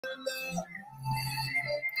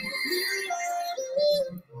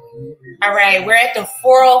All right, we're at the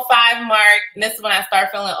 4:05 mark. And this is when I start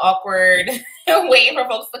feeling awkward, waiting for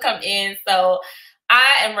folks to come in. So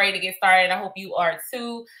I am ready to get started. I hope you are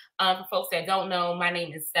too. For folks that don't know, my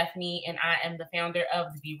name is Stephanie, and I am the founder of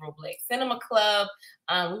the BeReelBlack Cinema Club.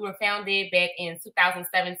 We were founded back in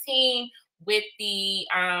 2017 with the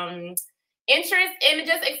interest in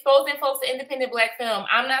just exposing folks to independent Black film.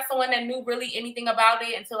 I'm not someone that knew really anything about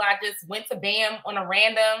it until I just went to BAM on a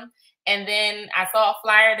random. And then I saw a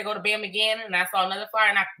flyer to go to BAM again, and I saw another flyer,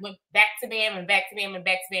 and I went back to BAM and back to BAM and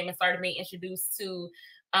back to BAM and started being introduced to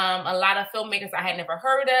a lot of filmmakers I had never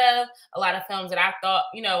heard of, a lot of films that I thought,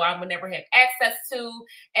 I would never have access to.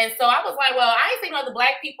 And so I was like, well, I ain't seen other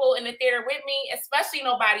Black people in the theater with me, especially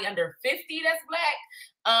nobody under 50 that's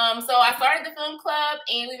Black. So I started the film club,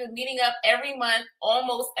 and we've been meeting up every month,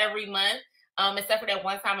 almost every month, except for that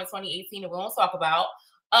one time in 2018 that we won't talk about.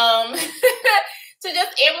 To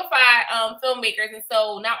just amplify filmmakers. And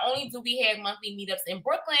so not only do we have monthly meetups in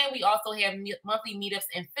Brooklyn, we also have monthly meetups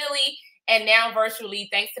in Philly, and now virtually,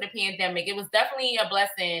 thanks to the pandemic. It was definitely a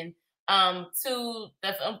blessing to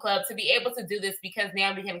the film club to be able to do this, because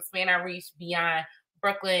now we can expand our reach beyond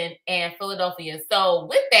Brooklyn and Philadelphia. So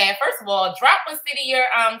with that, first of all, drop what city you're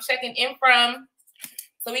checking in from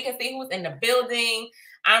so we can see who's in the building.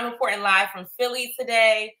 I'm reporting live from Philly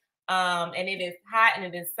today. And it is hot, and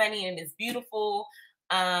it is sunny, and it is beautiful.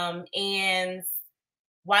 And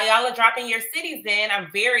while y'all are dropping your cities in, I'm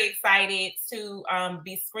very excited to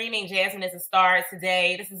be screening Jasmine as a Star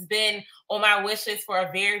today. This has been on my wish list for a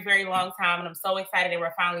very, very long time, and I'm so excited that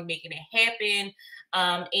we're finally making it happen.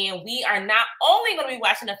 And we are not only going to be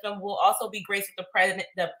watching the film, we'll also be graced with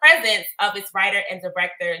the presence of its writer and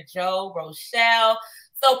director, Rochelle.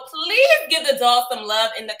 So please give the doll some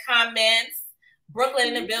love in the comments. Brooklyn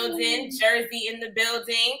in the building, Jersey in the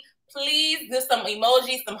building. Please do some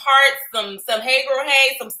emojis, some hearts, some hey girl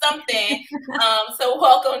hey, some something. So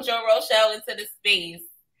welcome Rochelle into the space.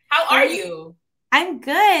 How are you? I'm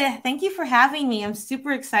good. Thank you for having me. I'm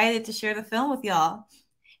super excited to share the film with y'all.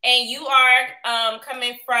 And you are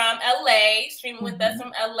coming from LA, streaming with us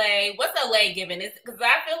from LA. What's LA giving? Because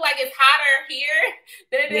I feel like it's hotter here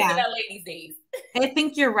than it is in LA these days. I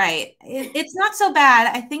think you're right. It's not so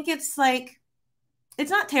bad. I think it's like, it's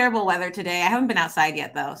not terrible weather today. I haven't been outside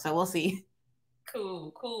yet, though, so we'll see.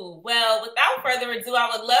 Cool. Well, without further ado, I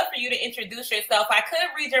would love for you to introduce yourself. I could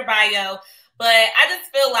read your bio, but I just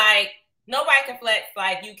feel like nobody can flex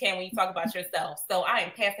like you can when you talk about yourself. So I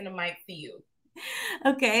am passing the mic to you.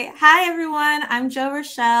 Okay. Hi, everyone. I'm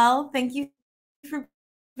Rochelle. Thank you for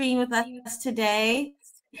being with us today.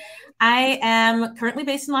 I am currently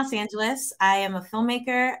based in Los Angeles. I am a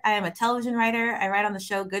filmmaker. I am a television writer. I write on the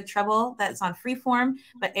show Good Trouble that's on Freeform,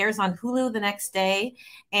 but airs on Hulu the next day.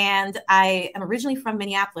 And I am originally from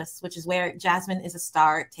Minneapolis, which is where Jasmine is a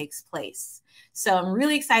Star takes place. So I'm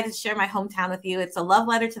really excited to share my hometown with you. It's a love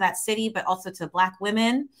letter to that city, but also to Black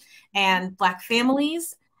women and Black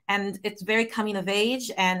families. And it's very coming of age.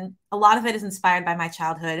 And a lot of it is inspired by my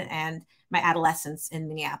childhood and my adolescence in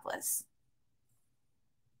Minneapolis.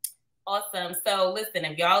 Awesome. So listen,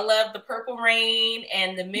 if y'all love the Purple Rain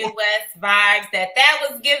and the Midwest vibes that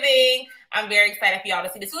was giving, I'm very excited for y'all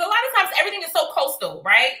to see this. So a lot of times everything is so coastal,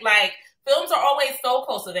 right? Like films are always so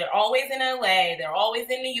coastal. They're always in LA. They're always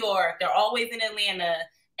in New York. They're always in Atlanta.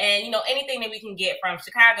 And, anything that we can get from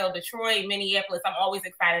Chicago, Detroit, Minneapolis, I'm always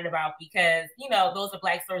excited about because, those are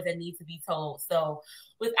Black stories that need to be told. So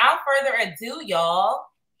without further ado, y'all,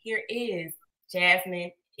 here is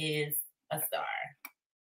Jasmine is a Star.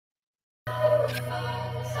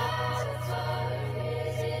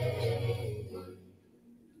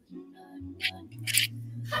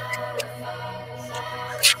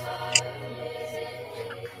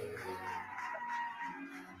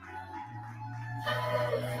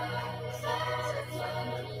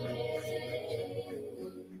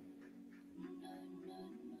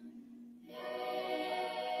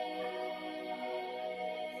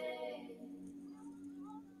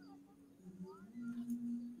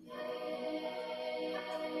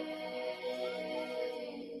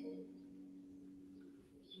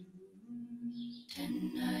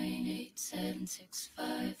 Ten, 9, 8, 7, 6,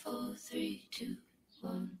 5, 4, 3, 2,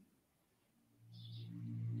 1.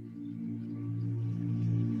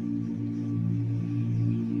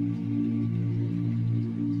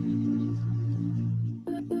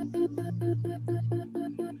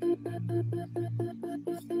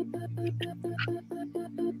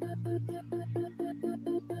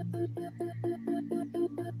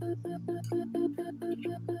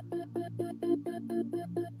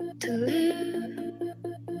 To live,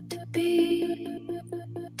 to be,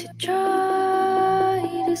 to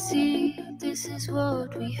Try to see this is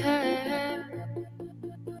what we have.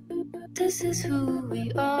 This is who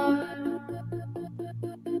we are.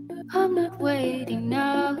 I'm not waiting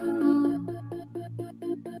now.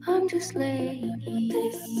 I'm just laying here.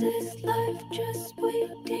 This is life just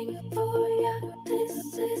waiting for ya.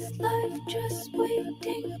 This is life just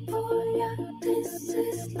waiting for ya. This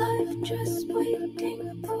is life just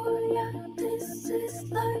waiting for ya. This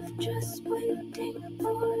is life just waiting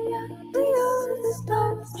for ya. We are the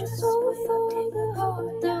stars just so for the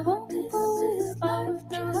heart. The home is life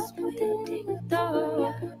just waiting the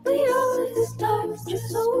door. We are the stars just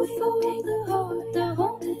so for the heart. The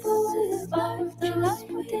home is life just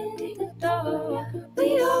waiting the door.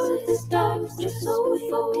 We are the stars just so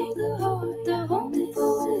for the heart. The home is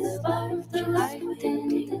life just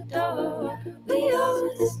waiting the door. We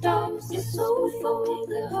are the stars just so for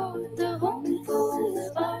the heart. The home is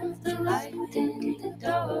life just waiting the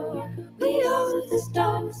door. We are the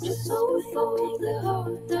stars just so for the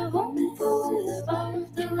heart. The home is life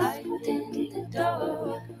just waiting the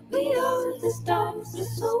door. We are the stars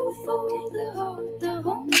just so for the heart. The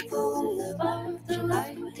home is life just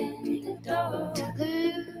waiting the door. To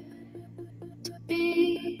live, to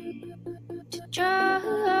be, to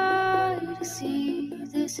try to see.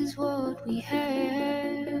 This is what we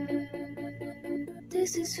have.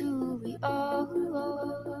 This is who we are.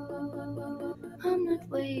 I'm not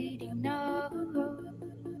waiting now.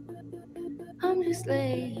 I'm just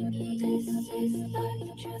laying here. This is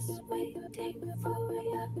life just waiting for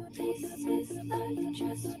ya. This is life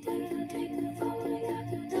just waiting for ya.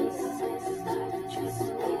 This is life just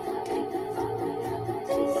waiting for ya.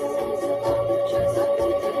 This is life just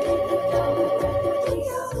waiting for ya. We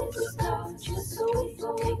are the stars just waiting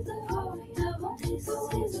for the heart. This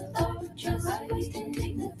is life just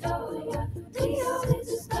waiting for ya. We are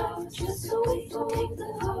the stars just waiting for the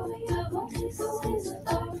heart. This is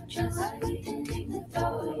life just waiting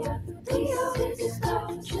for ya. We are the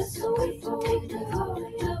stars just waiting for the heart.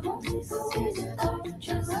 This is life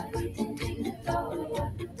just waiting for ya.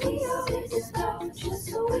 We are the stars just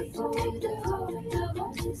waiting for the heart.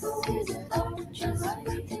 This is life just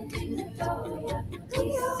waiting for ya. We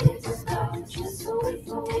are the stars just waiting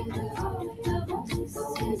for the heart. This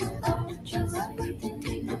is life just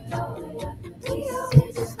waiting for ya. We are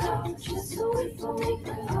the stars just waiting for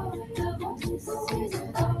the heart. This is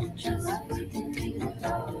life just waiting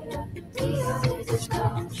for ya. We are the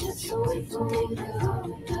stars just waiting for the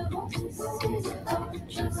heart. This is life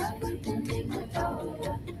just waiting for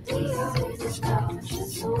ya. We are the stars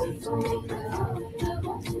just waiting for the heart.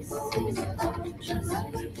 This is life just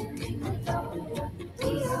waiting for ya.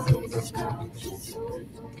 We are the stars just waiting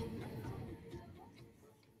for the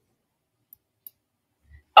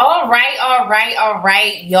All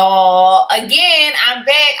right, y'all. Again, I'm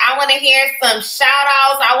back. I want to hear some shout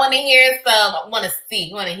outs. I want to hear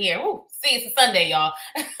see, it's a Sunday, y'all.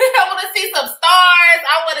 I want to see some stars.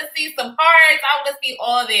 I want to see some hearts. I want to see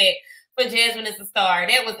all that for Jasmine is a Star.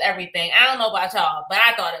 That was everything. I don't know about y'all, but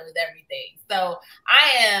I thought it was everything. So I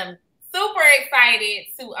am super excited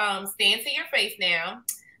to stand to your face now.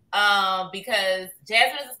 Because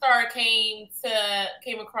Jasmine is a Star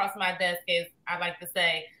came across my desk, as I like to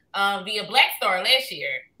say, via Black Star last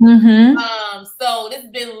year. Mm-hmm. So this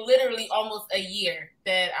has been literally almost a year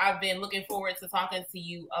that I've been looking forward to talking to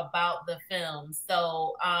you about the film.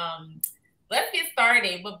 So let's get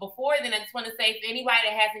started. But before then, I just want to say, if anybody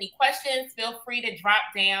that has any questions, feel free to drop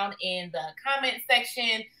down in the comment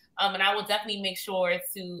section, and I will definitely make sure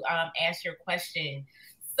to ask your question.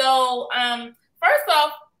 So first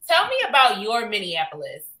off, tell me about your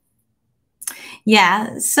Minneapolis.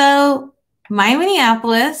 Yeah. So my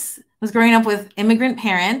Minneapolis was growing up with immigrant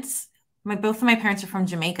parents. Both of my parents are from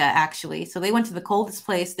Jamaica, actually. So they went to the coldest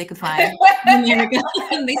place they could find in America.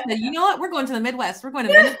 And they said, you know what? We're going to the Midwest. We're going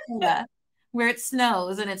to Minnesota, where it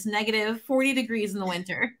snows and it's negative 40 degrees in the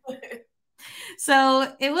winter.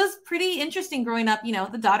 So it was pretty interesting growing up, you know,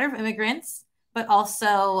 the daughter of immigrants, but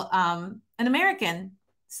also an American.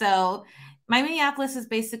 So my Minneapolis is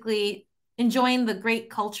basically enjoying the great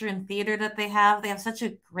culture and theater that they have. They have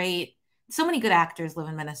so many good actors live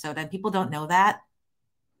in Minnesota, and people don't know that.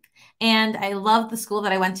 And I love the school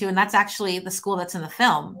that I went to, and that's actually the school that's in the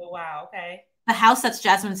film. Oh, wow, okay. The house that's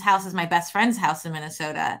Jasmine's house is my best friend's house in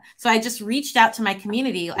Minnesota. So I just reached out to my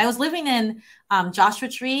community. I was living in Joshua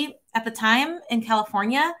Tree at the time in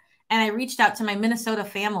California, and I reached out to my Minnesota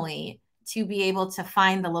family to be able to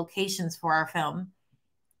find the locations for our film.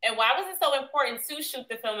 And why was it so important important to shoot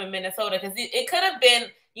the film in Minnesota? Because it could have been,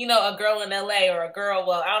 you know, a girl in LA or a girl.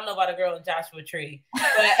 Well, I don't know about a girl in Joshua Tree, but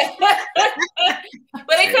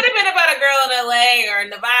but it could have been about a girl in LA or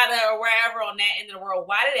Nevada or wherever on that end of the world.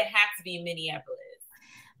 Why did it have to be Minneapolis?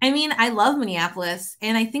 I mean, I love Minneapolis,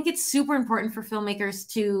 and I think it's super important for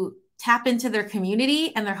filmmakers to tap into their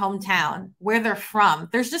community and their hometown, where they're from.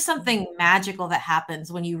 There's just something magical that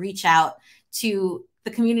happens when you reach out to the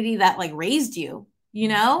community that like raised you, you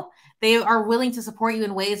know? They are willing to support you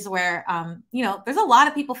in ways where, you know, there's a lot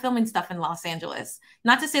of people filming stuff in Los Angeles.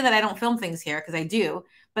 Not to say that I don't film things here, because I do,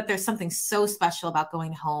 but there's something so special about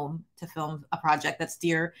going home to film a project that's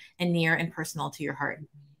dear and near and personal to your heart.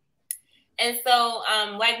 And so,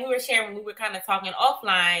 like we were sharing when we were kind of talking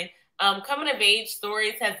offline, coming of age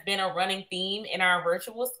stories has been a running theme in our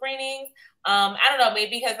virtual screenings. I don't know,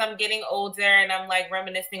 maybe because I'm getting older and I'm like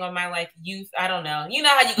reminiscing on my like youth. I don't know. You know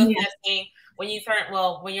how you go through this thing when you turn,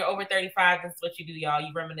 well, when you're over 35, that's what you do, y'all.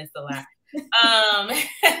 You reminisce a lot. So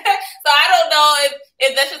I don't know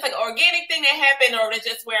if that's just like an organic thing that happened or it's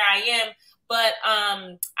just where I am. But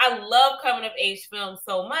I love coming of age films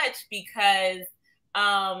so much because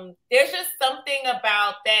there's just something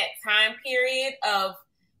about that time period of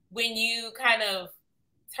when you kind of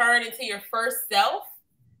turn into your first self,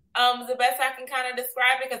 is the best I can kind of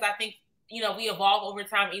describe it, because I think, you know, we evolve over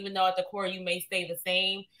time, even though at the core you may stay the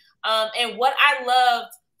same. And what I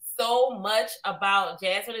loved so much about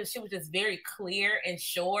Jasmine is she was just very clear and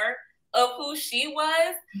sure of who she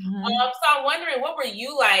was. So I'm wondering, what were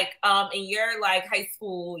you like in your like high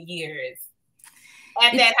school years?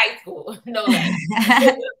 At that high school, no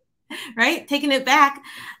less. Right? Taking it back.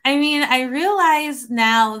 I mean, I realize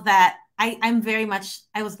now that I'm very much,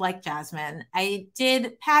 I was like Jasmine. I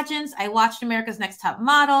did pageants. I watched America's Next Top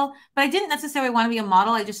Model, but I didn't necessarily want to be a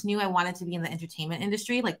model. I just knew I wanted to be in the entertainment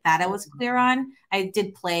industry. Like that I was clear on. I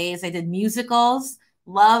did plays. I did musicals.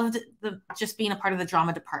 Loved just being a part of the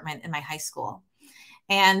drama department in my high school.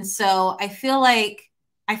 And so I feel like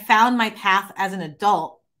I found my path as an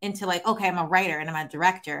adult into like, okay, I'm a writer and I'm a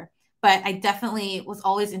director. But I definitely was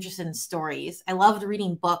always interested in stories. I loved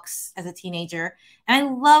reading books as a teenager, and I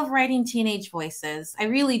love writing teenage voices. I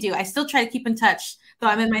really do. I still try to keep in touch, though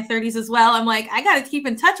I'm in my 30s as well. I'm like, I got to keep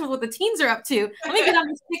in touch with what the teens are up to. Let me get on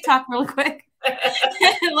this TikTok real quick.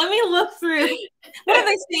 Let me look through. What are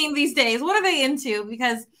they saying these days? What are they into?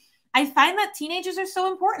 Because I find that teenagers are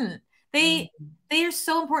so important. They are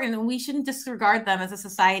so important, and we shouldn't disregard them as a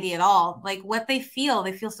society at all. Like what they feel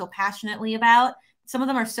so passionately about. Some of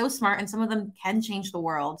them are so smart, and some of them can change the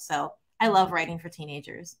world. So I love writing for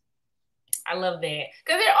teenagers. I love that.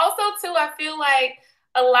 Because they're also, too, I feel like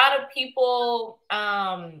a lot of people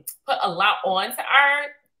put a lot on to our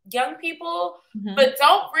young people, but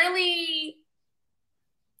don't really,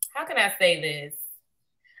 how can I say this?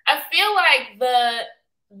 I feel like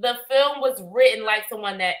the film was written like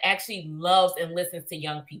someone that actually loves and listens to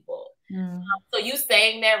young people. So you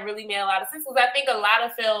saying that really made a lot of sense, because I think a lot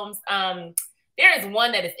of films, there is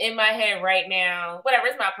one that is in my head right now. Whatever,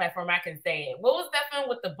 it's my platform, I can say it. What was that film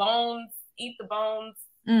with the bones? Eat the Bones?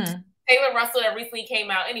 Taylor Russell that recently came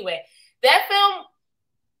out. Anyway, that film,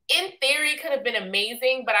 in theory, could have been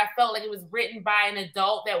amazing, but I felt like it was written by an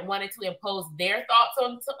adult that wanted to impose their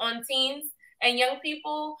thoughts on teens and young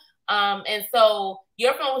people. And so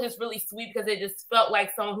your film was just really sweet because it just felt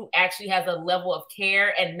like someone who actually has a level of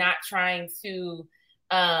care and not trying to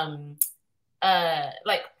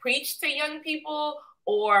like preach to young people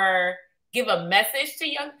or give a message to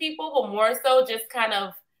young people, but more so just kind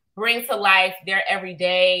of bring to life their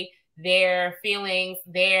everyday, their feelings,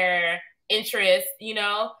 their interests, you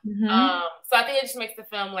know? So I think it just makes the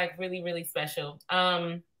film like really, really special.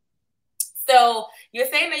 So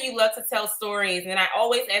you're saying that you love to tell stories, and I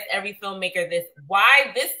always ask every filmmaker this: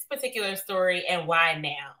 why this particular story and why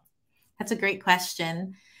now? That's a great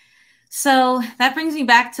question. So that brings me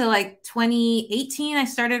back to like 2018, I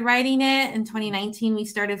started writing it. In 2019, we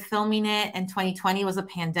started filming it. And 2020 was a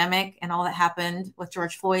pandemic and all that happened with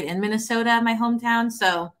George Floyd in Minnesota, my hometown.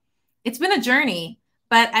 So it's been a journey,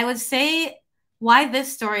 but I would say why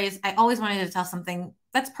this story is I always wanted to tell something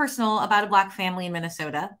that's personal about a Black family in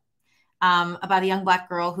Minnesota, about a young Black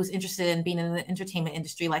girl who's interested in being in the entertainment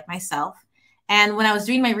industry like myself. And when I was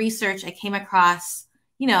doing my research, I came across,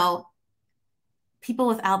 you know, people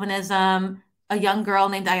with albinism. A young girl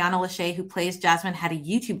named Ayanna Lachey, who plays Jasmine, had a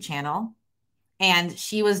YouTube channel, and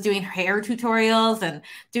she was doing hair tutorials and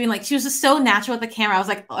doing like, she was just so natural with the camera. I was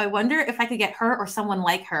like, oh, I wonder if I could get her or someone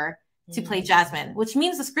like her to play Jasmine, which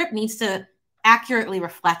means the script needs to accurately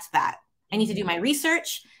reflect that. I need to do my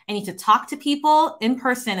research. I need to talk to people in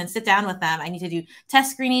person and sit down with them. I need to do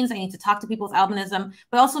test screenings. I need to talk to people with albinism,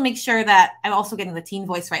 but also make sure that I'm also getting the teen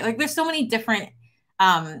voice right. Like there's so many different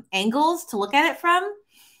angles to look at it from.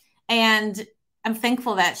 And I'm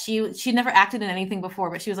thankful that she never acted in anything before,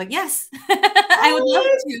 but she was like, yes, I would love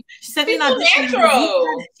to. She sent me an audition.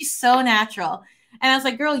 Natural. She's so natural. And I was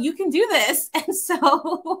like, girl, you can do this. And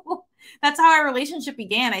so that's how our relationship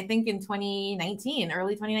began, I think in 2019,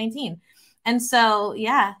 early 2019. And so,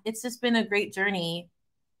 yeah, it's just been a great journey.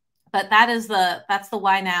 But that's the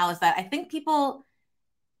why now, is that I think people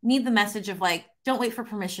need the message of like, don't wait for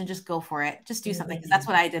permission, just go for it. Just do something. Because that's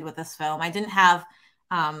what I did with this film. I didn't have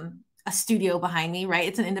a studio behind me, right?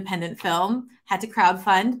 It's an independent film, had to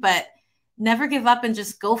crowdfund, but never give up and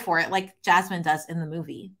just go for it like Jasmine does in the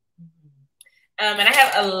movie. And I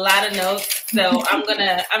have a lot of notes, so I'm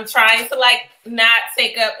trying to like not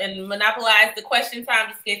take up and monopolize the question time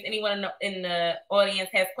just in case anyone in the audience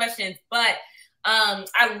has questions. But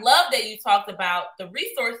I love that you talked about the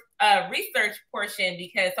research portion,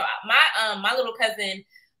 because so my little cousin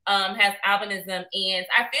has albinism, and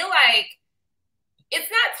I feel like it's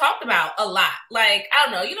not talked about a lot. Like, I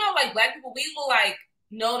don't know, you know, like Black people, we will like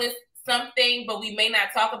notice something, but we may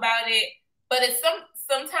not talk about it. But it's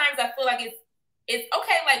sometimes I feel like it's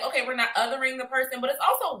okay, like, okay, we're not othering the person, but it's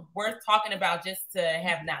also worth talking about just to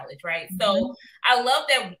have knowledge, right? Mm-hmm. So I love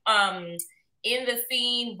that in the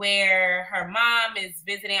scene where her mom is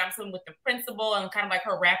visiting, I'm assuming with the principal, and kind of like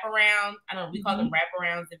her wraparound. I don't know, we call them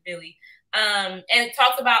wraparounds in Philly. And it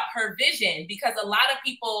talks about her vision, because a lot of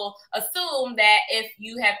people assume that if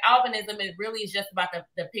you have albinism, it really is just about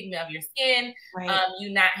the pigment of your skin, right.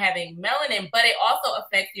 You not having melanin, but it also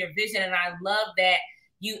affects your vision. And I love that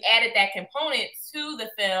you added that component to the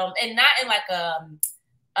film, and not in like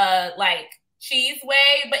a like cheese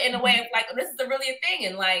way, but in a way of like, this is really a thing.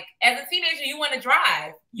 And like, as a teenager, you want to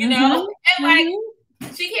drive, you know, and like,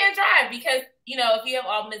 she can't drive because, you know, if you have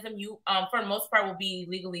albinism, you, for the most part, will be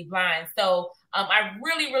legally blind. So I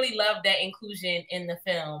really, really love that inclusion in the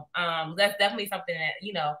film. That's definitely something that,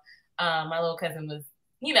 you know, my little cousin was,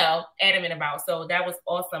 you know, adamant about. So that was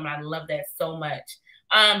awesome. I love that so much.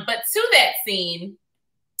 But to that scene,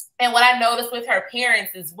 and what I noticed with her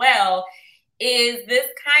parents as well, is this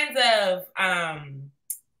kind of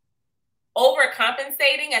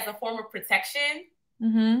overcompensating as a form of protection.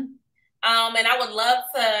 And I would love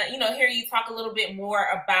to, you know, hear you talk a little bit more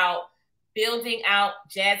about building out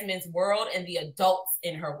Jasmine's world and the adults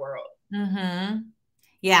in her world.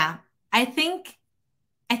 Yeah, I think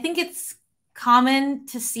it's common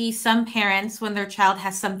to see some parents, when their child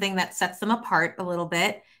has something that sets them apart a little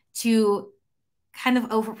bit, to kind of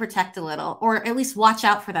overprotect a little, or at least watch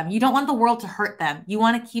out for them. You don't want the world to hurt them. You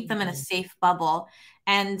want to keep them in a safe bubble.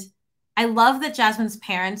 And I love that Jasmine's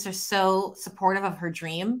parents are so supportive of her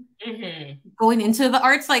dream. Going into the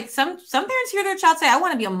arts, like some parents hear their child say, I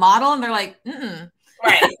want to be a model, and they're like,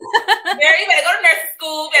 Right. You better go to nursing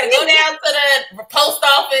school, you better go down to the post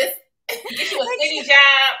office, get you a city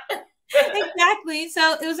job. Exactly.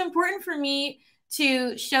 So it was important for me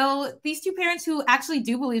to show these two parents who actually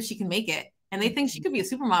do believe she can make it. And they think she could be a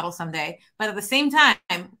supermodel someday. But at the same time,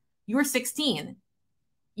 you're 16,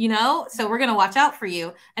 you know? So we're going to watch out for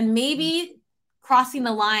you. And maybe crossing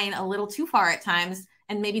the line a little too far at times,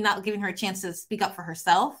 and maybe not giving her a chance to speak up for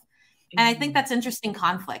herself. And I think that's interesting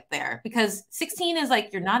conflict there, because 16 is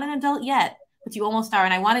like, you're not an adult yet, but you almost are.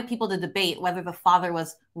 And I wanted people to debate whether the father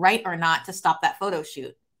was right or not to stop that photo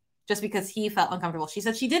shoot just because he felt uncomfortable. She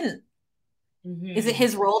said she didn't. Is it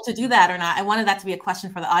his role to do that or not? I wanted that to be a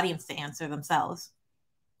question for the audience to answer themselves.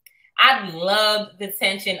 I loved the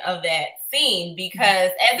tension of that scene,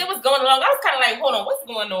 because as it was going along, I was kind of like, hold on, what's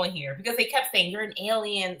going on here? Because they kept saying, you're an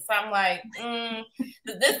alien. So I'm like,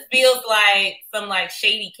 this feels like some like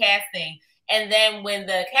shady casting. And then when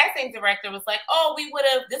the casting director was like, oh,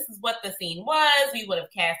 this is what the scene was. We would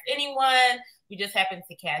have cast anyone. We just happened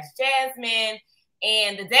to cast Jasmine.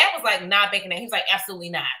 And the dad was like, not making that. He was like,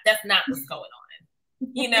 absolutely not. That's not what's going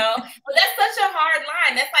on. You know? But that's such a hard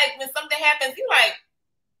line. That's like when something happens, you're like,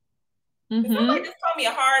 did somebody just call me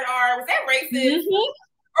a hard R? Was that racist?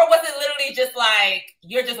 Or was it literally just like,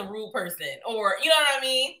 you're just a rude person? Or, you know what I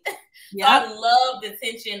mean? So I love the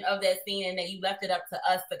tension of that scene, and that you left it up to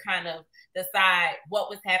us to kind of decide what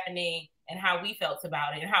was happening and how we felt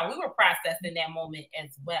about it and how we were processed in that moment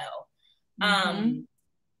as well.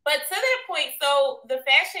 But to that point, so the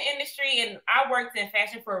fashion industry, and I worked in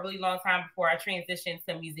fashion for a really long time before I transitioned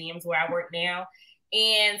to museums where I work now.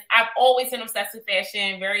 And I've always been obsessed with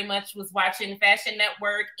fashion, very much was watching Fashion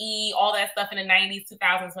Network, E, all that stuff in the 90s,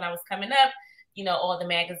 2000s when I was coming up, you know, all the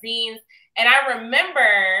magazines. And I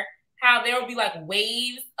remember how there would be like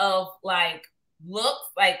waves of like looks,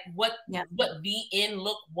 like what the in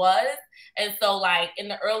look was. And so like in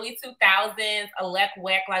the early 2000s, Alec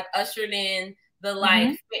Weck like ushered in the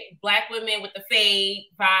like Black women with the fade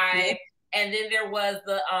vibe. And then there was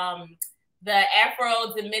the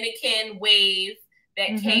Afro Dominican wave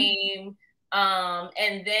that came.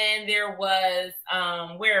 And then there was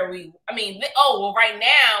where are we? I mean, right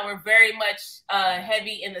now we're very much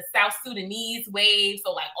heavy in the South Sudanese wave.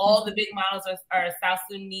 So like all the big models are South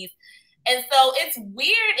Sudanese. And so it's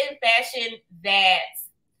weird in fashion that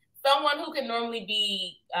someone who can normally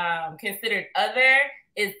be considered other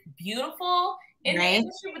is beautiful in the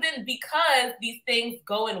industry, but then because these things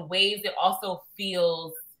go in waves, it also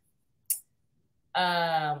feels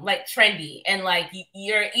like trendy and like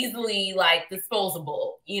you're easily like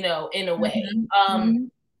disposable, you know, in a way.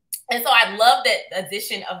 And so I love that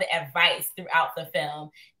addition of the advice throughout the film,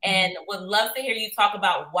 and would love to hear you talk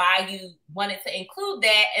about why you wanted to include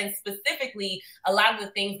that, and specifically a lot of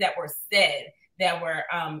the things that were said that were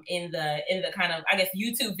in the kind of, I guess,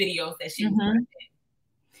 YouTube videos that she was in.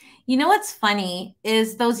 You know what's funny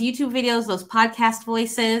is those YouTube videos, those podcast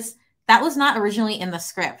voices, that was not originally in the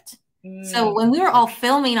script. So when we were all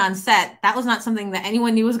filming on set, that was not something that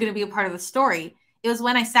anyone knew was going to be a part of the story. It was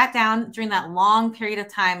when I sat down during that long period of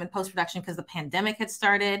time in post-production, because the pandemic had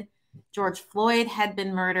started, George Floyd had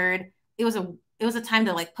been murdered. It was a time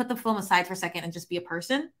to like put the film aside for a second and just be a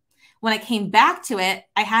person. When I came back to it,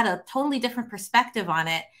 I had a totally different perspective on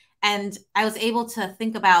it. And I was able to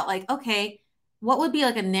think about like, okay, what would be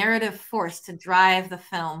like a narrative force to drive the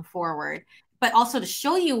film forward, but also to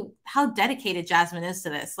show you how dedicated Jasmine is to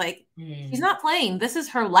this. Like, she's not playing. This is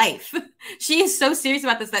her life. She is so serious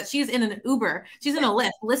about this that she's in an Uber. She's in a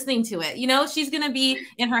Lyft listening to it. You know, she's going to be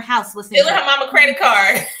in her house listening to her mama credit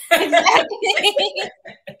card. Exactly.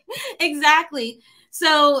 Exactly.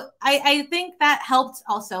 So I think that helped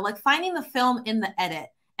also, like finding the film in the edit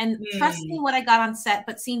and trusting what I got on set,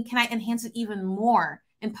 but seeing, can I enhance it even more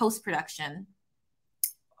in post-production?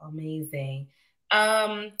 Amazing.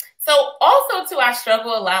 So also too, I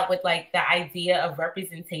struggle a lot with like the idea of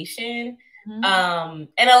representation. And a lot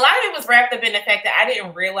of it was wrapped up in the fact that I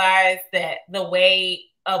didn't realize that the way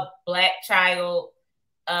a Black child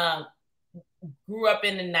grew up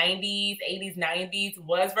in the 90s, 80s, 90s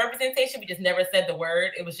was representation. We just never said the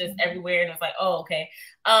word. It was just everywhere. And it was like, oh, okay.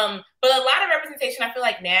 But a lot of representation, I feel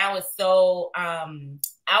like now is so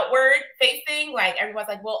outward facing. Like everyone's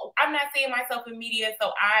like, well, I'm not seeing myself in media,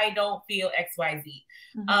 so I don't feel XYZ.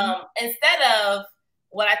 Instead of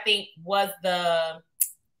what I think was the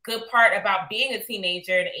good part about being a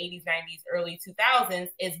teenager in the 80s, 90s, early 2000s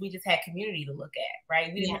is we just had community to look at, right?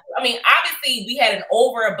 I mean, obviously we had an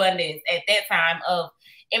overabundance at that time of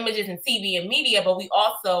images and TV and media, but we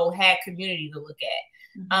also had community to look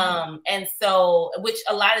at. And so, which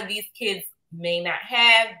a lot of these kids may not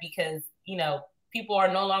have because, you know, people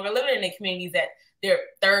are no longer living in the communities that their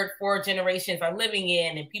third, fourth generations are living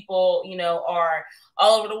in, and people, you know, are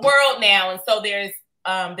all over the world now. And so there's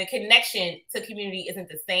the connection to community isn't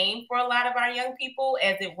the same for a lot of our young people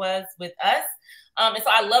as it was with us. And so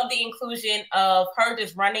I love the inclusion of her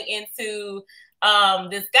just running into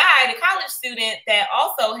this guy, the college student that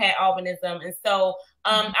also had albinism. And so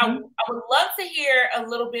I would love to hear a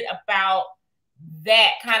little bit about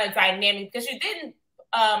that kind of dynamic, because you didn't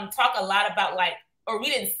talk a lot about like, or we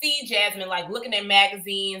didn't see Jasmine like looking at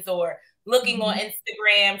magazines or looking on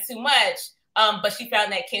Instagram too much. But she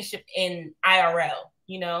found that kinship in IRL,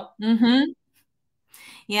 you know?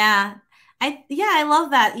 Yeah. I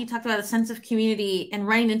love that you talked about a sense of community and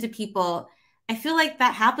running into people. I feel like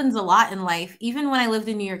that happens a lot in life. Even when I lived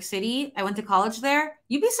in New York City, I went to college there.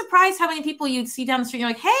 You'd be surprised how many people you'd see down the street. You're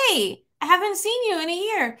like, hey, I haven't seen you in a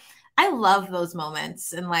year. I love those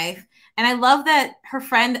moments in life. And I love that her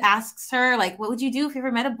friend asks her, like, what would you do if you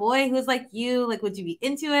ever met a boy who was like you? Like, would you be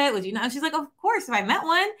into it? Would you not? And she's like, of course, if I met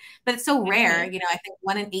one. But it's so rare. You know, I think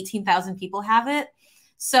 1 in 18,000 people have it.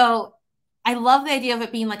 So I love the idea of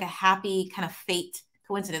it being like a happy kind of fate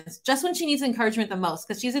coincidence, just when she needs encouragement the most,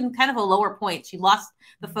 because she's in kind of a lower point. She lost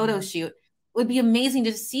the photo shoot. It would be amazing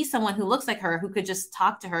to see someone who looks like her, who could just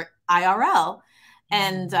talk to her IRL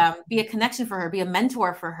and be a connection for her, be a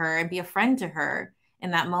mentor for her, and be a friend to her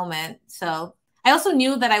in that moment. So I also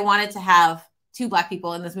knew that I wanted to have 2 Black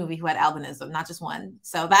people in this movie who had albinism, not just one.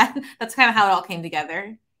 So that's kind of how it all came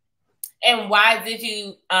together. And why did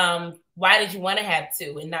you want to have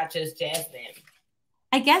 2 and not just Jasmine?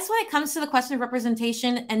 I guess when it comes to the question of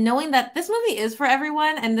representation and knowing that this movie is for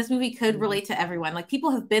everyone and this movie could relate to everyone, like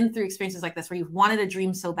people have been through experiences like this where you've wanted a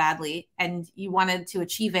dream so badly and you wanted to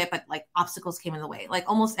achieve it, but like obstacles came in the way. Like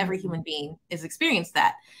almost every human being has experienced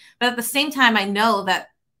that. But at the same time, I know that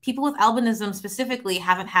people with albinism specifically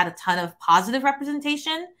haven't had a ton of positive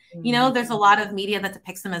representation. You know, there's a lot of media that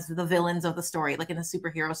depicts them as the villains of the story, like in a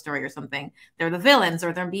superhero story or something. They're the villains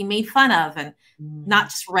or they're being made fun of and not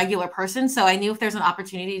just regular person. So I knew if there's an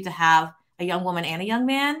opportunity to have a young woman and a young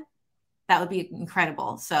man, that would be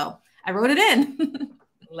incredible. So I wrote it in.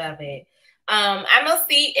 Love it. I don't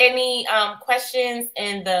see any questions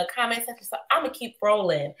in the comment section, so I'm gonna keep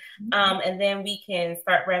rolling, and then we can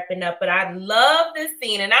start wrapping up. But I love this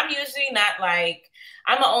scene, and I'm usually not like,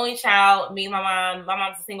 I'm an only child. Me and my mom. My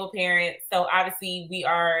mom's a single parent, so obviously we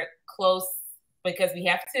are close because we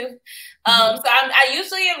have to. So I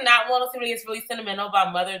usually am not one of those people who gets really sentimental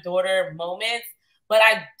about mother-daughter moments. But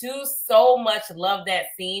I do so much love that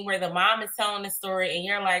scene where the mom is telling the story and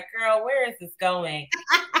you're like, girl, where is this going?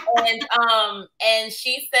 And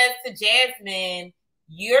she says to Jasmine,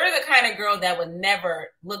 you're the kind of girl that would never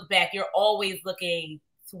look back. You're always looking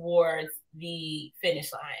towards the finish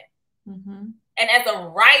line. And as a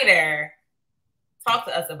writer, talk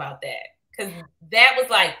to us about that. Because that was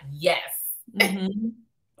like, yes.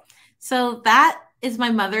 So that is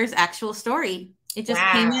my mother's actual story. It just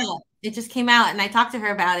came out. It just came out and I talked to her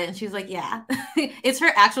about it and she was like, yeah, it's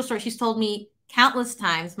her actual story. She's told me countless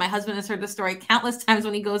times. My husband has heard the story countless times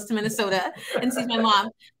when he goes to Minnesota and sees my mom,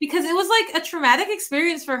 because it was like a traumatic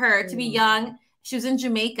experience for her to be young. She was in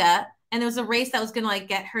Jamaica and there was a race that was going to like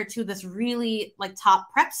get her to this really like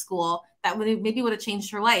top prep school that maybe would have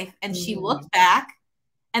changed her life. And she looked back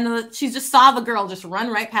and she just saw the girl just run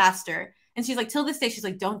right past her. And she's like, till this day, she's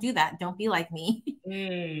like, don't do that. Don't be like me.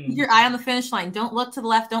 Keep your eye on the finish line. Don't look to the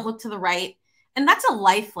left. Don't look to the right. And that's a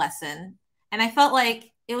life lesson. And I felt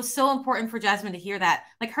like it was so important for Jasmine to hear that.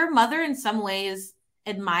 Like her mother in some ways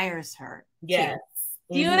admires her. Yes.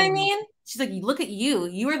 Do you know what I mean? She's like, look at you.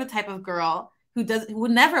 You are the type of girl who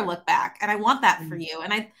would never look back. And I want that for you.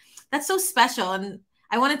 And that's so special. And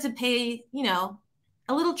I wanted to pay, you know,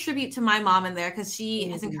 a little tribute to my mom in there because she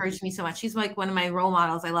has encouraged me so much. She's like one of my role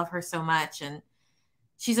models. I love her so much. And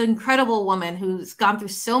she's an incredible woman who's gone through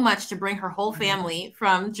so much to bring her whole family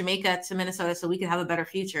from Jamaica to Minnesota so we could have a better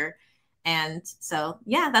future. And so,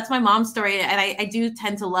 yeah, that's my mom's story. And I do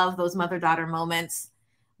tend to love those mother-daughter moments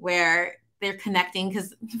where they're connecting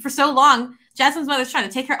because for so long, Jasmine's mother's trying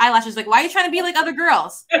to take her eyelashes. Like, why are you trying to be like other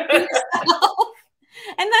girls? And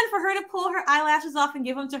then for her to pull her eyelashes off and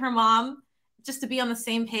give them to her mom, just to be on the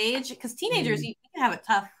same page, because teenagers, you can have it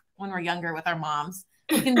tough when we're younger with our moms.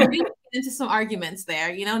 We can really get into some arguments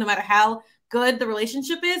there, you know, no matter how good the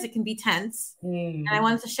relationship is, it can be tense. And I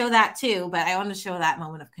wanted to show that too, but I wanted to show that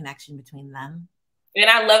moment of connection between them.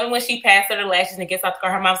 And I love it when she passed her the lashes and gets out the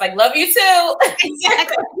car. Her mom's like, love you too.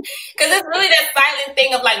 Exactly. Because it's really that silent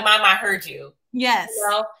thing of like, Mom, I heard you. Yes. You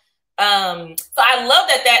know? So I love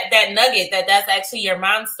that nugget that's actually your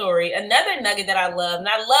mom's story. Another nugget that I love, and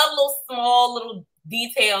I love little small little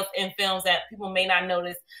details in films that people may not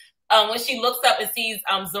notice. When she looks up and sees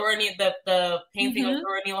Zora Neale, the painting of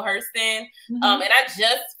Zora Neale Hurston, and I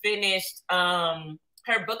just finished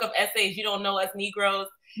her book of essays, You Don't Know Us Negroes.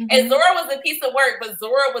 And Zora was a piece of work, but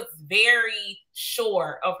Zora was very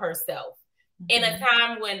sure of herself in a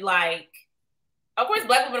time when, like, of course,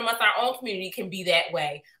 Black women amongst our own community can be that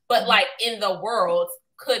way, but like in the world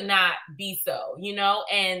could not be so, you know?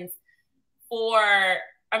 And Zora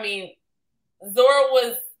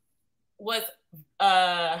was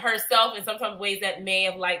herself in sometimes ways that may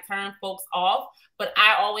have like turned folks off, but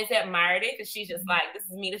I always admired it because she's just like, this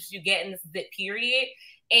is me, this is you getting, this is it, period.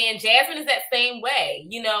 And Jasmine is that same way,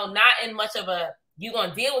 you know, not in much of a you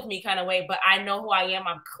gonna deal with me kind of way, but I know who I am,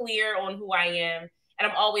 I'm clear on who I am, and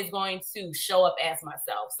I'm always going to show up as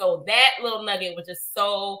myself. So that little nugget was just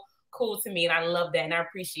so cool to me, and I love that, and I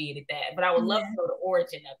appreciated that. But I would love to know the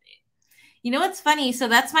origin of it. You know what's funny? So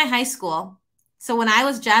that's my high school. So when I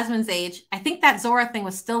was Jasmine's age, I think that Zora thing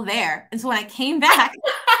was still there. And so when I came back,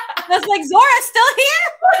 I was like, Zora's still here?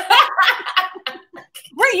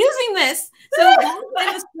 We're using this. So that was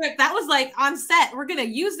in the script. That was like on set. We're going to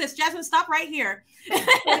use this. Jasmine, stop right here.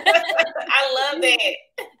 I love it.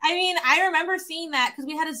 I mean, I remember seeing that because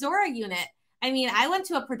we had a Zora unit. I mean, I went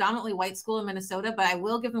to a predominantly white school in Minnesota, but I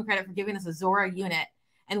will give them credit for giving us a Zora unit.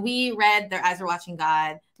 And we read Their Eyes Were Watching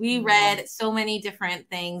God. We read so many different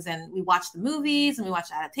things, and we watched the movies and we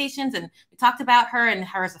watched adaptations, and we talked about her and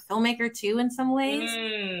her as a filmmaker too in some ways.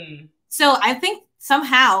 So I think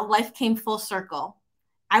somehow life came full circle.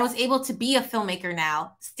 I was able to be a filmmaker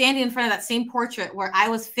now, standing in front of that same portrait where I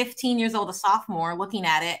was 15 years old, a sophomore, looking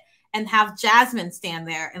at it, and have Jasmine stand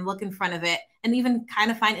there and look in front of it and even kind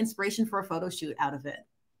of find inspiration for a photo shoot out of it.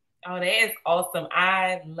 Oh, that is awesome.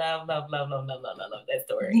 I love that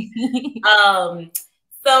story.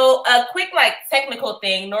 So a quick like technical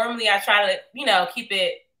thing. Normally I try to, you know, keep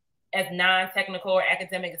it as non-technical or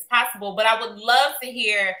academic as possible, but I would love to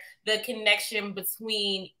hear the connection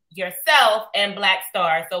between yourself and Black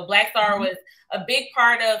Star. So Black Star was a big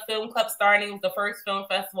part of Film Club starting. It was the first film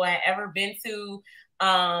festival I had ever been to.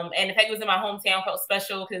 And the fact it was in my hometown felt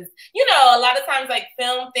special because, you know, a lot of times like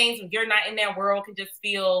film things, when you're not in that world, can just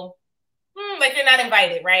feel like you're not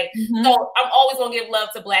invited, right? So I'm always going to give love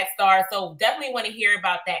to Black Star. So definitely want to hear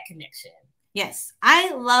about that connection. Yes,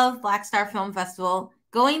 I love Black Star Film Festival.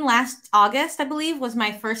 Going last August, I believe, was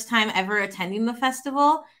my first time ever attending the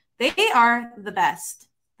festival. They are the best.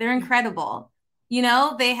 They're incredible. You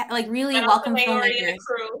know, they like really welcome filmmakers.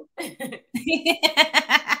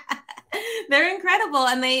 They're incredible.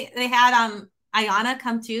 And they had Ayana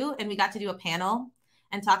come too, and we got to do a panel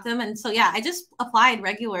and talk to them. And so, yeah, I just applied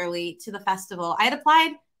regularly to the festival. I had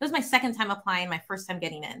applied, it was my second time applying, my first time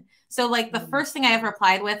getting in. So like the first thing I ever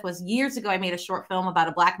applied with was years ago, I made a short film about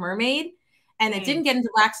a Black mermaid, and it didn't get into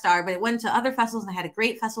Black Star, but it went to other festivals and I had a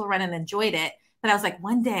great festival run and enjoyed it. But I was like,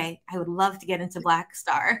 one day I would love to get into Black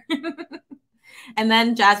Star. And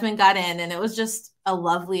then Jasmine got in, and it was just a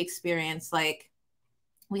lovely experience. Like,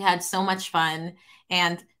 we had so much fun,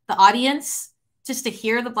 and the audience, just to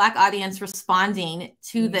hear the Black audience responding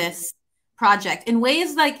to this project in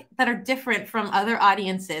ways like that are different from other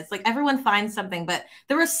audiences. Like everyone finds something, but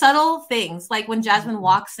there were subtle things. Like when Jasmine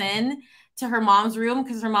walks in to her mom's room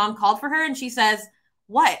because her mom called for her and she says,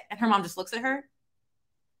 "What?" And her mom just looks at her.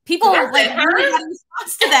 People like really had a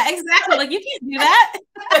response to that. Exactly. Like, you can't do that.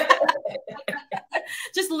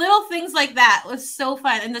 Just little things like that was so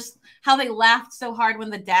fun. And just how they laughed so hard when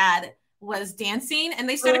the dad was dancing and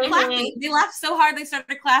they started clapping. They laughed so hard they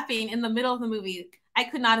started clapping in the middle of the movie. I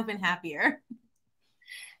could not have been happier.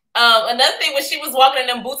 Another thing, when she was walking in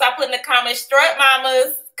them boots, I put in the comments, strut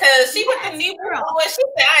mamas, because she put the knee boot. She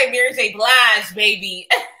said, "I ain't Mary J. Blige, baby."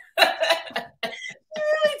 She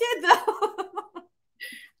really did, though.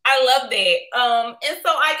 I love that. And so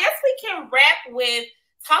I guess we can wrap with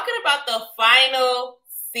talking about the final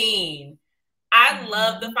scene. I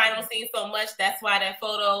love the final scene so much. That's why that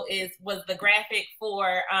photo was the graphic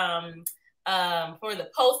for the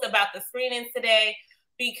post about the screenings today.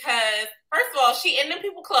 Because first of all, she in them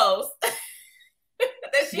people clothes.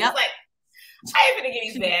 That she was like, I ain't gonna get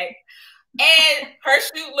these back. And her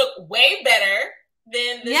shoot looked way better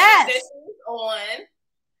than the shoot that she was on.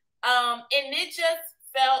 And it just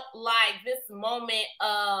felt like this moment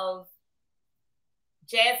of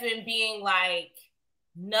Jasmine being like,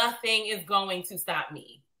 nothing is going to stop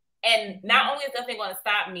me. And not only is nothing going to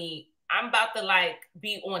stop me, I'm about to like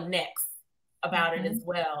be on next about it as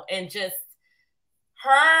well. And just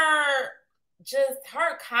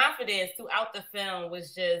her confidence throughout the film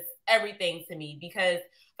was just everything to me, because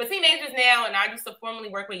for teenagers now, and I used to formerly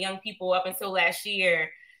work with young people up until last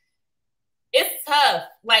year, it's tough.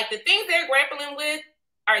 Like the things they're grappling with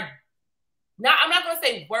are not, I'm not going to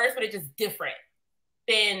say worse, but it's just different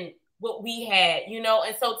than what we had, you know?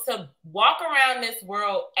 And so to walk around this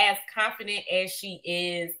world as confident as she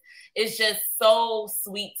is just so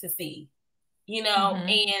sweet to see, you know?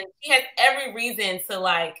 And she has every reason to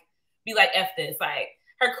like, be like, F this. Like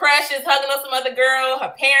her crush is hugging on some other girl.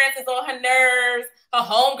 Her parents is on her nerves. Her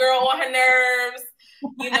homegirl on her nerves.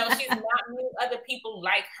 You know, she's not meeting other people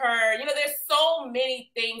like her. You know, there's so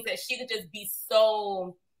many things that she could just be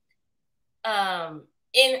so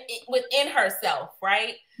within herself,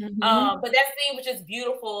 right? But that scene was just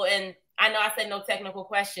beautiful. And I know I said no technical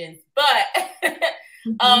questions, but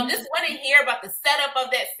just want to hear about the setup of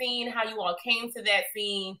that scene, how you all came to that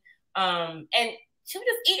scene. And she was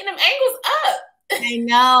just eating them angles up. I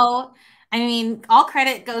know. I mean, all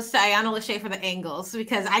credit goes to Ayanna Lachey for the angles,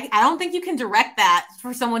 because I don't think you can direct that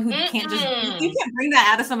for someone who can't just, you can't bring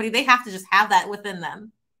that out of somebody. They have to just have that within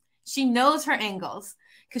them. She knows her angles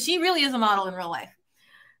because she really is a model in real life.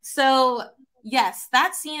 So yes,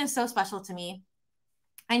 that scene is so special to me.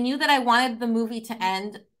 I knew that I wanted the movie to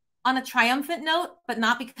end on a triumphant note, but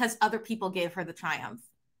not because other people gave her the triumph.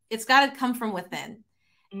 It's got to come from within.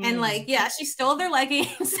 And like, yeah, she stole their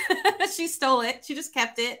leggings. She stole it. She just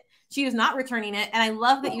kept it. She was not returning it. And I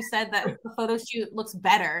love that you said that the photo shoot looks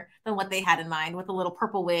better than what they had in mind, with the little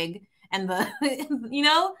purple wig and the, you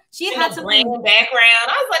know, she had something background.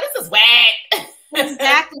 I was like, this is whack.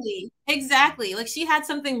 Exactly. Like she had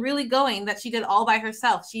something really going that she did all by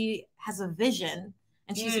herself. She has a vision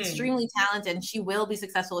and she's extremely talented, and she will be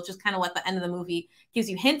successful, which is kind of what the end of the movie gives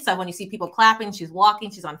you hints of when you see people clapping, she's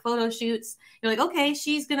walking, she's on photo shoots. You're like, okay,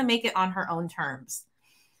 she's going to make it on her own terms.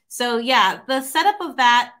 So yeah, the setup of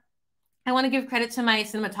that, I want to give credit to my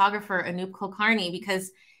cinematographer, Anoop Kulkarni,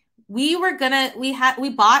 because we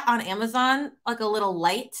bought on Amazon like a little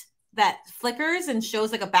light that flickers and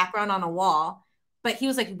shows like a background on a wall. But he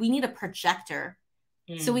was like, we need a projector.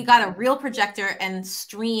 So we got a real projector and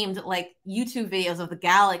streamed like YouTube videos of the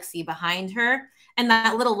galaxy behind her. And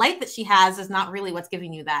that little light that she has is not really what's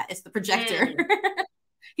giving you that. It's the projector.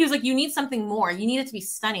 He was like, you need something more. You need it to be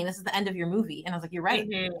stunning. This is the end of your movie. And I was like, you're right.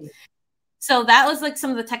 So that was like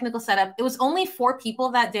some of the technical setup. It was only 4 people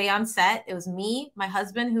that day on set. It was me, my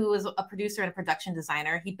husband, who was a producer and a production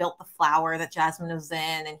designer. He built the flower that Jasmine was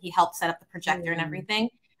in, and he helped set up the projector and everything.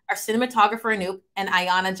 Our cinematographer, Anoop, and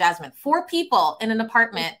Ayana Jasmine. 4 people in an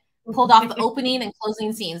apartment pulled off the opening and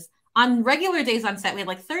closing scenes. On regular days on set, we had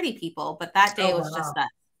like 30 people, but that day was just us.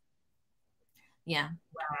 Yeah.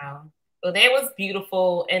 Wow. Well, that was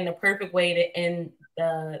beautiful and the perfect way to end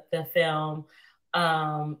the film.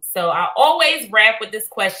 So I always wrap with this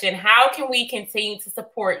question: how can we continue to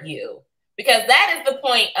support you? Because that is the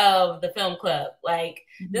point of the film club. Like,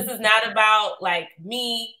 this is not about like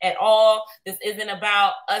me at all. This isn't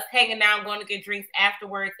about us hanging out and going to get drinks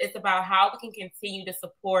afterwards. It's about how we can continue to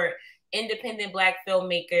support independent Black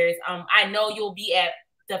filmmakers. I know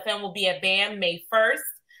the film will be at BAM May 1st.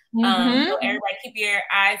 So everybody keep your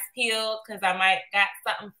eyes peeled, because I might got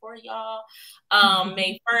something for y'all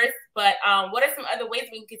May 1st. But what are some other ways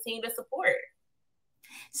we can continue to support?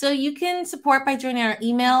 So you can support by joining our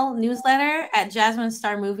email newsletter at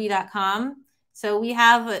jasminestarmovie.com. So we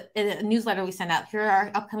have a newsletter we send out. Here are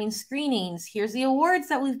our upcoming screenings. Here's the awards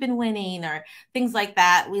that we've been winning, or things like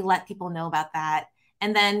that. We let people know about that.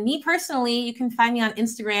 And then me personally, you can find me on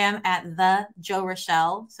Instagram at the Jo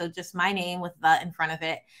Rochelle. So just my name with the in front of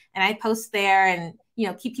it. And I post there and, you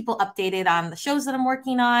know, keep people updated on the shows that I'm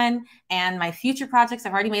working on and my future projects.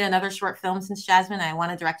 I've already made another short film since Jasmine. I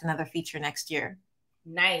want to direct another feature next year.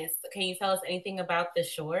 Nice. Can you tell us anything about the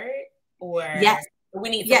short? Or yes, we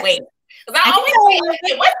need to wait? Because I always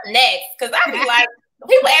say, what's next? Because I be like,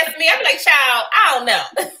 people ask me, I'm like, child, I don't know.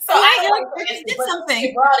 So I did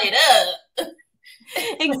something. Brought it up.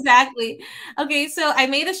 Exactly. Okay, so I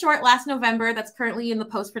made a short last November that's currently in the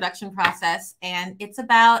post-production process, and it's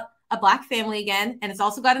about a Black family again, and it's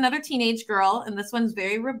also got another teenage girl, and this one's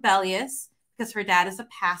very rebellious because her dad is a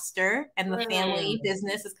pastor, and the family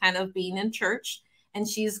business is kind of being in church, and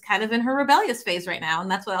she's kind of in her rebellious phase right now, and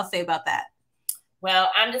that's what I'll say about that. Well,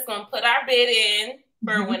 I'm just going to put our bid in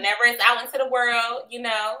for whenever it's out into the world. You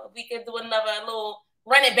know, we could do another little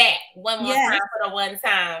run it back one more time for the one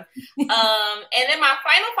time. And then my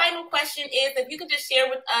final question is, if you could just share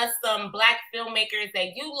with us some Black filmmakers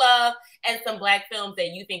that you love and some Black films that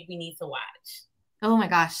you think we need to watch. Oh my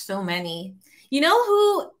gosh, so many. You know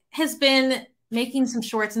who has been making some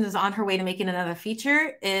shorts and is on her way to making another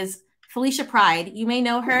feature is Felicia Pride. You may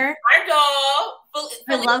know her. Our dog.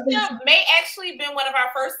 Felicia may actually been one of our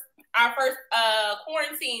first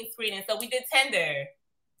quarantine screenings. So we did Tender.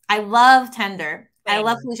 I love Tender. I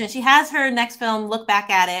love Felicia. She has her next film, Look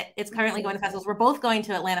Back at It. It's currently going to festivals. We're both going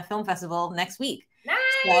to Atlanta Film Festival next week. Nice.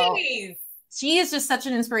 So she is just such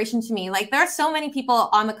an inspiration to me. Like, there are so many people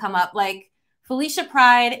on the come up, like Felicia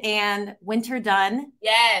Pride and Winter Dunn.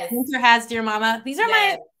 Yes. Winter has Dear Mama. These are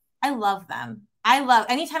I love them.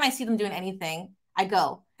 Anytime I see them doing anything, I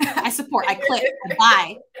go. I support, I click, I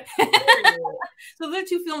buy. So they're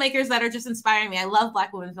 2 filmmakers that are just inspiring me. I love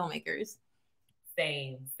Black women filmmakers.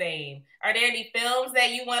 Same. Are there any films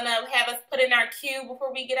that you want to have us put in our queue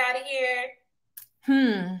before we get out of here?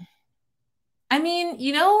 I mean,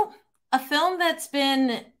 you know, a film that's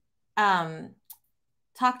been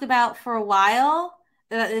talked about for a while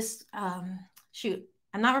that is, shoot,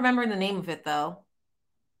 I'm not remembering the name of it though.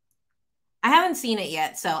 I haven't seen it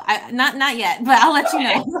yet, so not yet, but I'll let you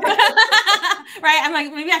know. Right? I'm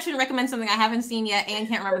like, maybe I shouldn't recommend something I haven't seen yet and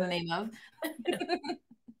can't remember the name of.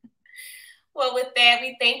 Well, with that,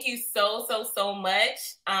 we thank you so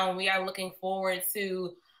much. We are looking forward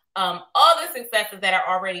to all the successes that are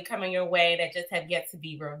already coming your way that just have yet to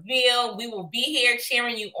be revealed. We will be here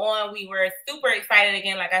cheering you on. We were super excited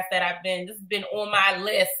again. Like I said, this has been on my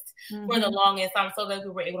list for the longest. I'm so glad we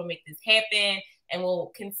were able to make this happen, and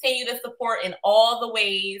we'll continue to support in all the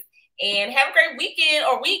ways. And have a great weekend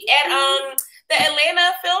or week at the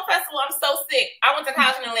Atlanta Film Festival. I'm so sick. I went to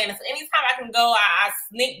college in Atlanta, so anytime I can go, I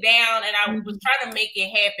sneak down, and I was trying to make it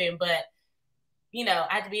happen, but you know,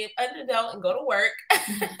 I had to be an adult and go to work.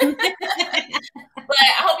 But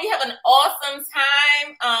I hope you have an awesome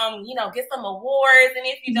time. You know, get some awards. And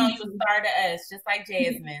if you don't, you a star to us, just like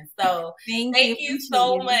Jasmine. So thank you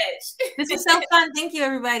so much. This was so fun. Thank you,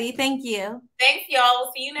 everybody. Thank you. Thanks, y'all.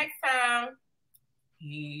 We'll see you next time.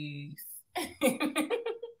 Peace.